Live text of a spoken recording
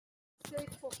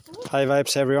Hi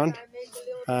vibes everyone.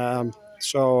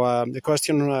 The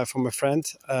question from a friend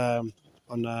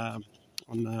on uh,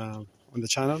 on the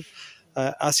channel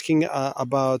asking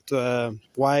about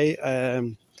why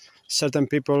certain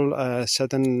people,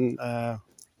 certain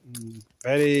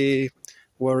very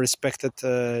well respected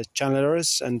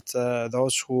channelers and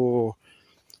those who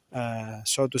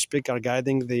so to speak are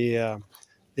guiding the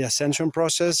ascension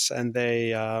process, and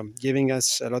they giving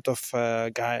us a lot of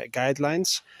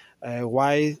guidelines.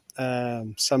 Why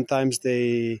sometimes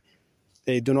they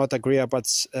do not agree about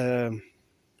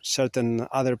certain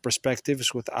other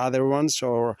perspectives with other ones,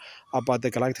 or about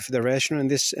the Galactic Federation. In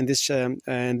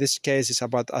this case, it's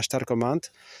about Ashtar Command.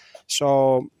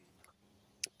 So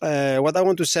what I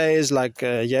want to say is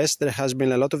yes, there has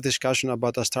been a lot of discussion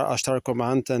about Ashtar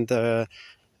Command, and there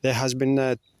has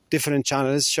been different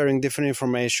channels sharing different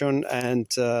information, and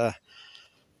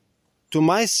to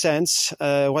my sense,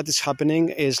 what is happening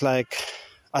is like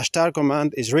Ashtar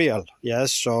Command is real.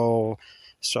 Yes, so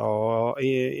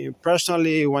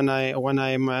personally, when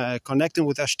I'm connecting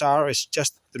with Ashtar, it's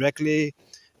just directly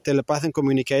telepathic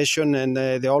communication, and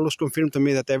they always confirm to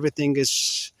me that everything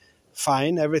is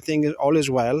fine, everything is all is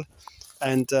well,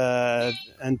 and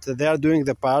they are doing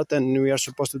the part, and we are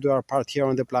supposed to do our part here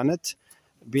on the planet,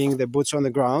 being the boots on the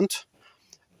ground.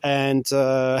 And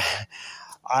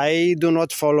I do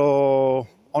not follow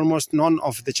almost none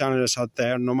of the channels out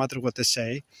there, no matter what they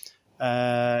say.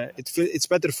 It's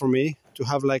better for me to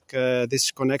have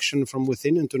this connection from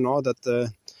within, and to know that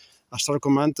Ashtar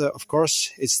Command, of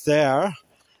course, it's there.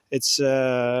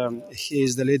 He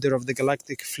is the leader of the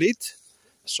Galactic Fleet,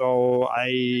 so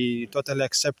I totally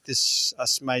accept this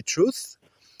as my truth.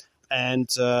 And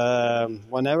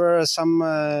whenever some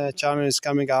channel is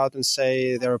coming out and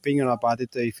say their opinion about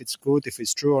it, if it's good, if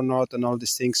it's true or not, and all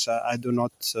these things, I do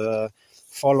not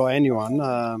follow anyone.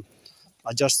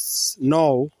 I just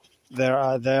know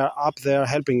they're up there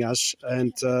helping us,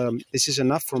 and this is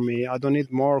enough for me. I don't need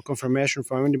more confirmation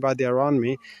from anybody around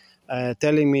me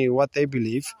telling me what they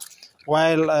believe.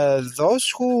 While those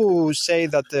who say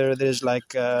that there is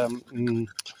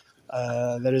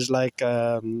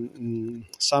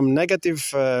some negative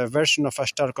version of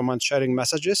Ashtar Command sharing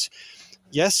messages,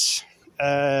 yes,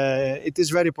 it is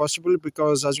very possible,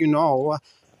 because as you know,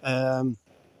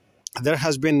 there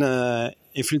has been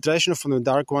infiltration from the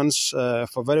Dark Ones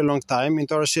for a very long time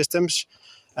into our systems,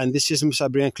 and these systems are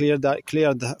being cleared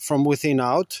from within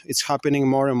out. It's happening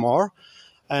more and more,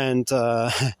 and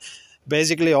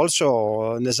basically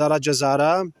also Nezara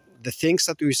Jazara, the things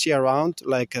that we see around,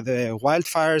 like the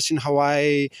wildfires in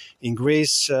Hawaii, in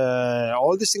Greece,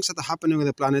 all these things that are happening on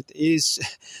the planet is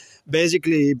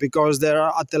basically because they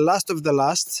are at the last of the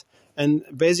last. And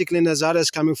basically Nezara is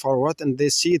coming forward, and they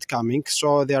see it coming.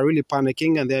 So they are really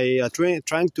panicking, and they are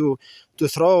trying to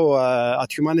throw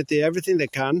at humanity everything they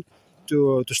can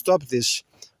to stop this.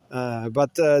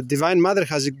 But Divine Mother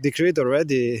has decreed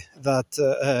already that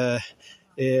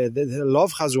the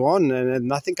love has won, and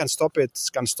nothing can stop it.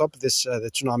 Can stop this the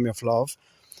tsunami of love,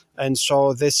 and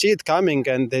so they see it coming,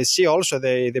 and they see also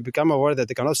they become aware that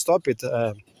they cannot stop it.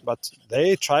 But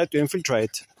they try to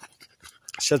infiltrate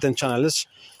certain channels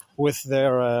with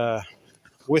their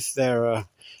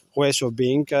ways of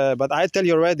being. But I tell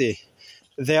you already,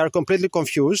 they are completely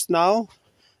confused now.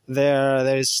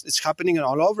 It's happening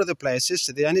all over the places.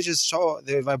 The energies,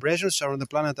 the vibrations around the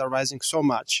planet are rising so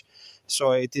much.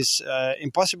 So it is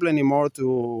impossible anymore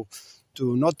to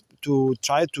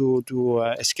try to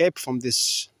escape from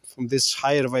this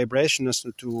higher vibrations,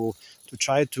 to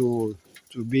try to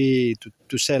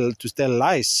tell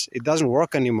lies. It doesn't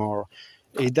work anymore.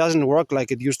 It doesn't work like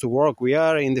it used to work. We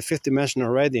are in the fifth dimension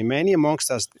already. Many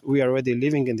amongst us, we are already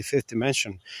living in the fifth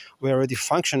dimension. We are already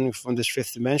functioning from this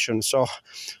fifth dimension. So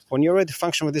when you already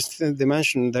function with this fifth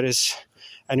dimension,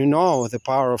 and you know the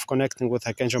power of connecting with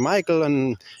Archangel Michael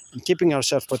and keeping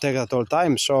ourselves protected at all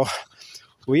times. So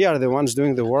we are the ones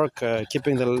doing the work,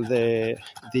 keeping the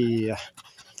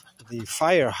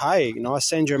fire high. As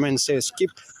Saint Germain says,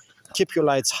 keep your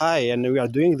lights high, and we are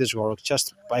doing this work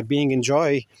just by being in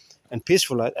joy and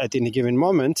peaceful at any given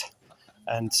moment.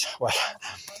 And well,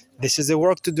 this is the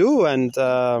work to do, and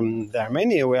there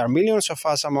are millions of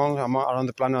us around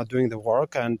the planet doing the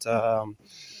work, and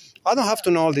I don't have to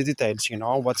know all the details,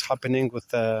 what's happening with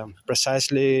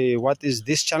precisely what is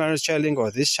this channel channeling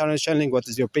or this channel channeling, what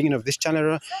is the opinion of this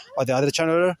channeler or the other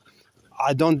channeler.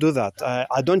 I don't do that.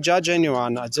 I don't judge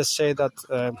anyone. I just say that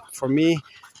for me,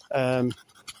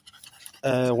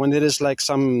 when there is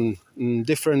some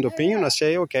different opinion, I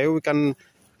say, okay, we can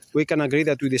agree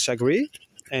that we disagree,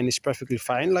 and it's perfectly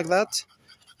fine like that,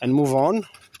 and move on,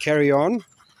 carry on,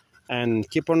 and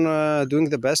keep on doing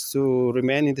the best to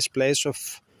remain in this place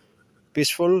of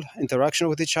peaceful interaction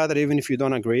with each other, even if you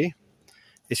don't agree.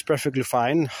 It's perfectly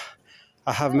fine.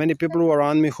 I have many people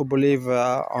around me who believe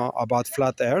about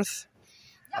flat Earth.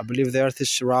 I believe the Earth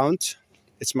is round.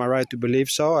 It's my right to believe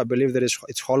so. I believe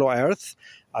it's hollow Earth.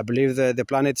 I believe the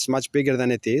planet is much bigger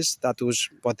than it is. That was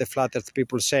what the flat Earth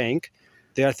people saying.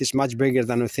 The Earth is much bigger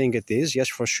than we think it is. Yes,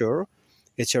 for sure.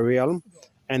 It's a realm.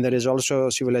 And there is also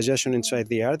civilization inside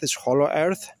the Earth. It's hollow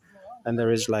Earth. And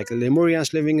there is like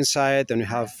Lemurians living inside. And we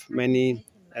have many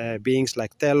beings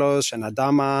like Telos and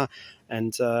Adama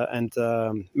and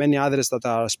many others that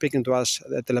are speaking to us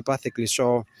telepathically.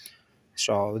 So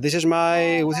this is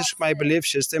my belief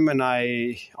system, and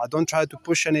I don't try to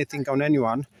push anything on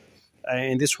anyone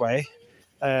in this way.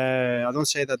 I don't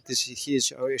say that he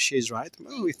is or she is right.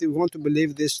 Well, if you want to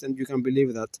believe this, then you can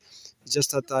believe that. It's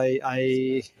just that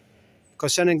I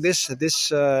concerning this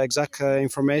exact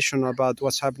information about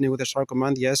what's happening with the Ashtar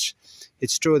Command. Yes,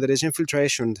 it's true. There is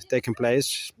infiltration taking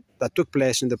place that took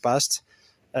place in the past.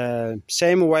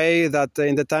 Same way that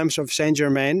in the times of Saint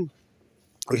Germain,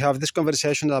 we have this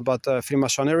conversation about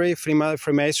Freemasonry.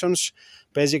 Freemasons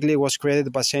basically was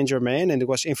created by Saint Germain, and it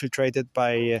was infiltrated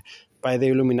by the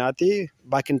Illuminati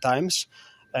back in times.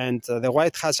 And the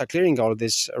White Hats are clearing all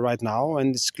this right now,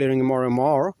 and it's clearing more and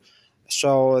more.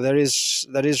 So there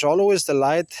is always the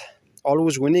light,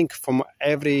 always winning from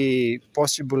every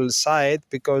possible side,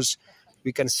 because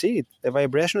we can see it. The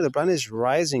vibration of the planet is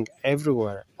rising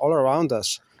everywhere, all around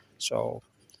us. So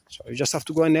you just have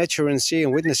to go in nature and see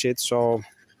and witness it. So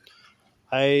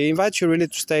I invite you really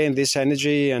to stay in this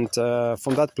energy, and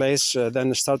from that place,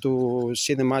 then start to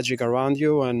see the magic around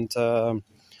you. And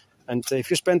if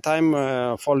you spend time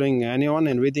following anyone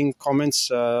and reading comments,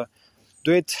 do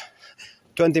it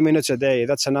 20 minutes a day.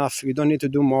 That's enough. You don't need to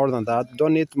do more than that.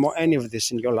 Don't need any of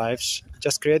this in your lives.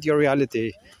 Just create your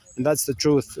reality. And that's the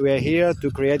truth. We are here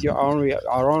to create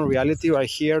our own reality. We are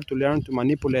here to learn to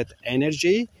manipulate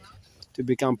energy, to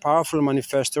become powerful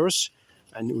manifestors.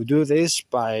 And we do this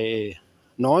by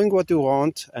knowing what you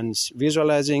want and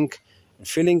visualizing and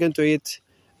feeling into it,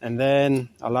 and then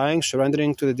allowing,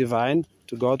 surrendering to the divine,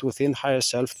 to God within, higher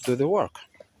self, to do the work.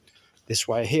 This is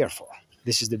what I'm here for.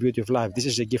 This is the beauty of life. This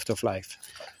is the gift of life.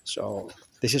 So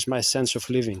this is my sense of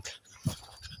living.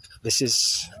 This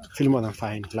is Feel More Than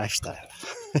Fine lifestyle.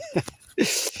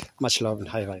 Much love and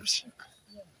high vibes.